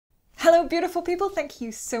Hello beautiful people, thank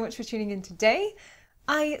you so much for tuning in today.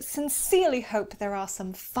 I sincerely hope there are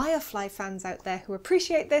some Firefly fans out there who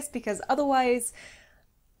appreciate this, because otherwise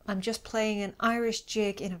I'm just playing an Irish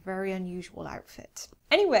jig in a very unusual outfit.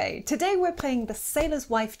 Anyway, today we're playing the Sailor's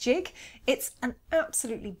Wife jig. It's an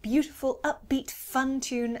absolutely beautiful, upbeat, fun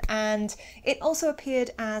tune, and it also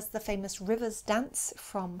appeared as the famous Rivers dance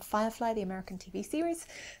from Firefly, the American TV series.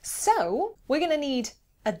 So we're gonna need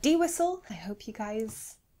a D whistle. I hope you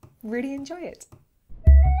guys really enjoy it.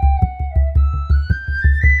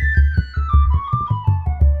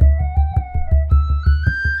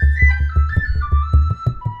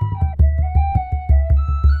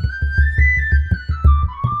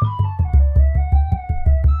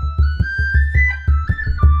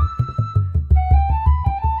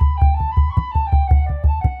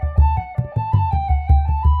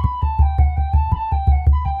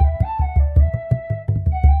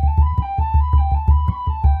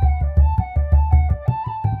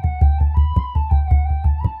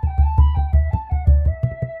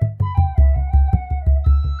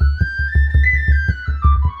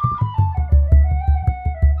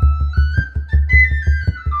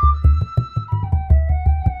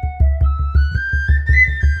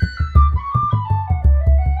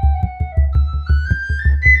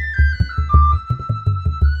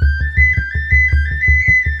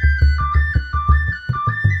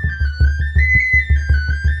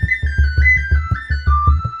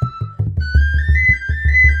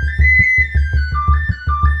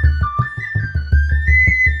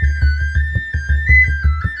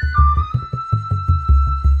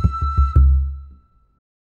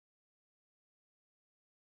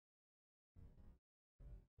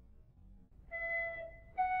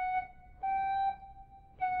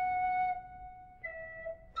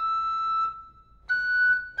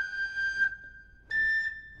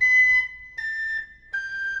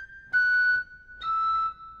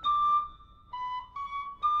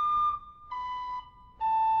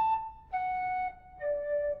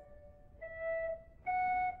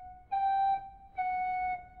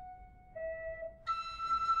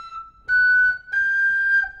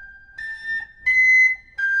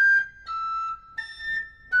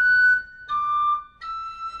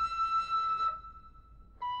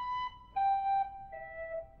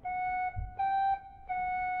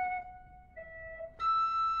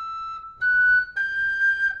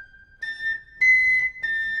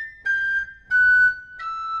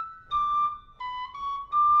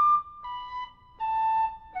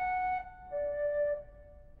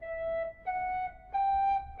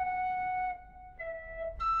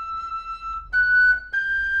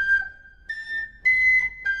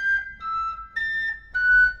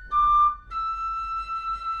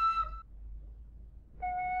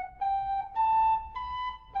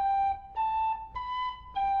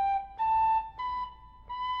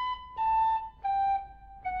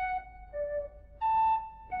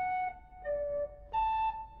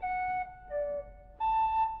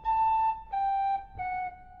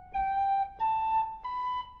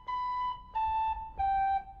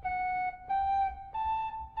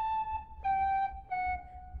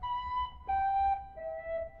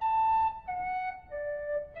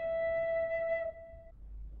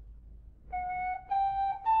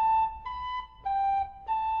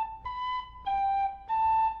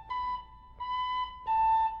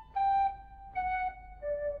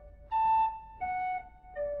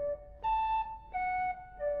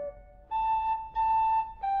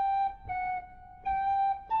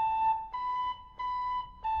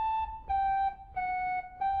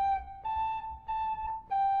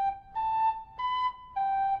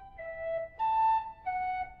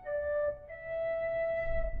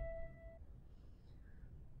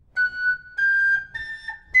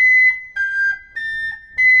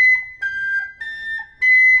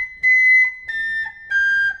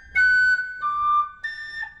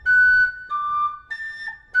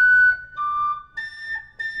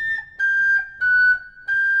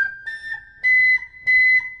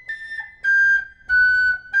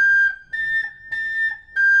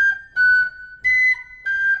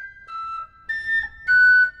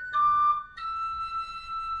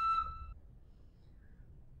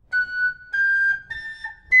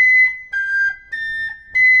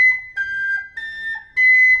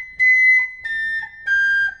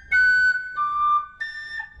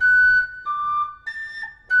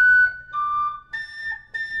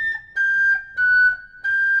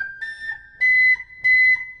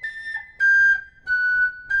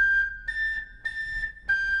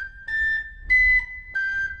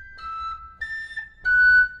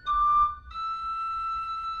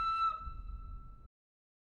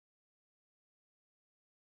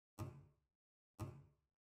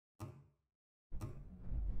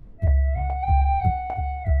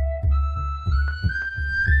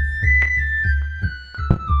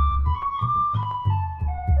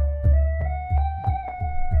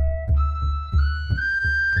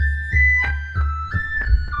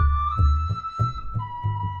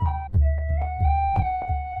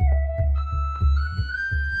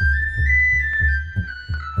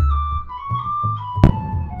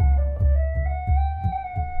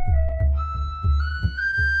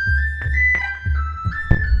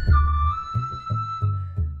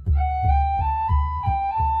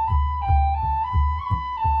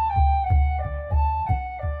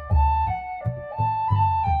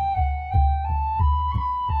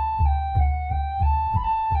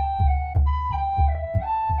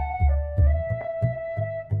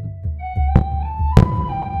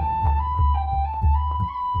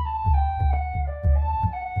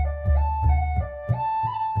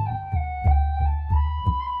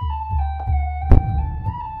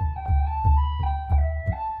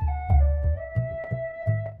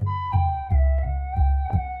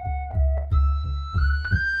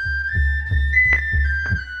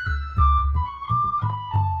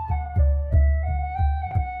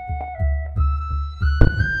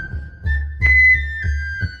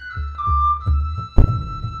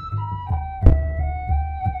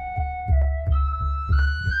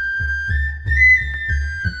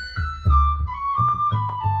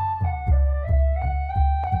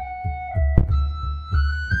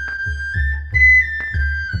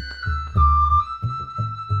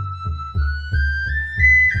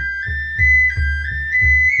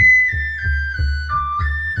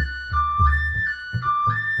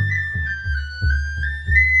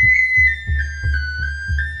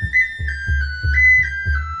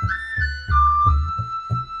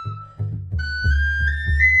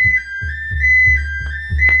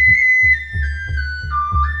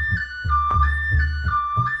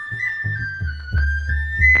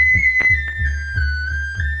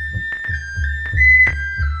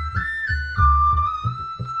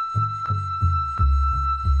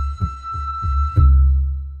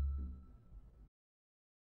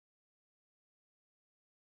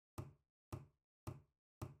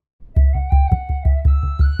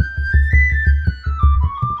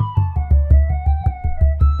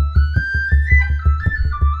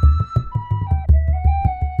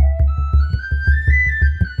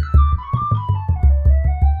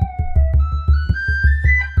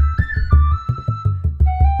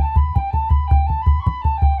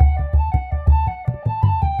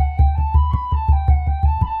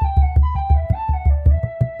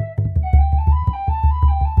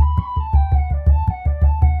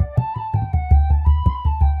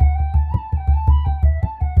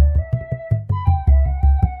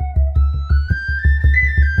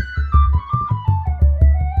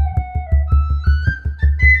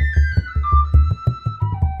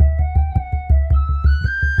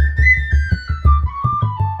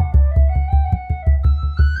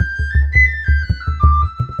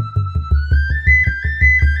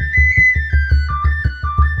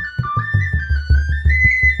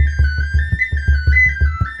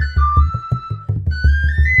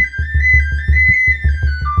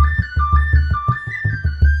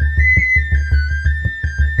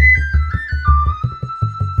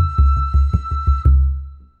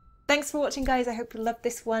 thanks for watching, guys. I hope you loved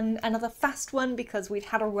this one. Another fast one because we'd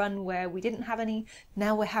had a run where we didn't have any.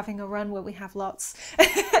 Now we're having a run where we have lots.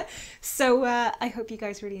 So I hope you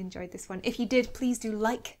guys really enjoyed this one. If you did, please do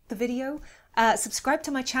like the video. Subscribe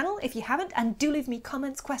to my channel if you haven't, and do leave me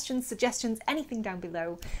comments, questions, suggestions, anything down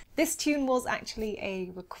below. This tune was actually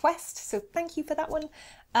a request, so thank you for that one.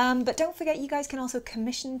 But don't forget, you guys can also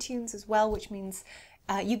commission tunes as well, which means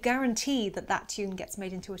you guarantee that that tune gets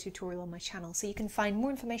made into a tutorial on my channel. So you can find more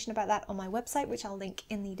information about that on my website, which I'll link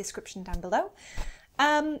in the description down below.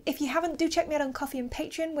 If you haven't, do check me out on Ko-fi and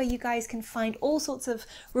Patreon, where you guys can find all sorts of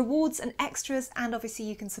rewards and extras, and obviously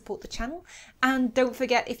you can support the channel. And don't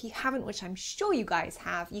forget, if you haven't, which I'm sure you guys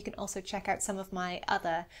have, you can also check out some of my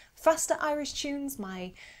other faster Irish tunes,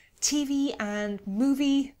 my TV and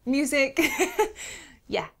movie music.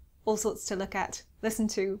 Yeah, all sorts to look at, listen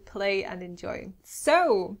to, play and enjoy.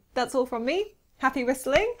 So that's all from me. Happy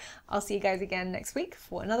whistling. I'll see you guys again next week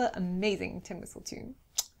for another amazing tin whistle tune.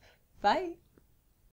 Bye.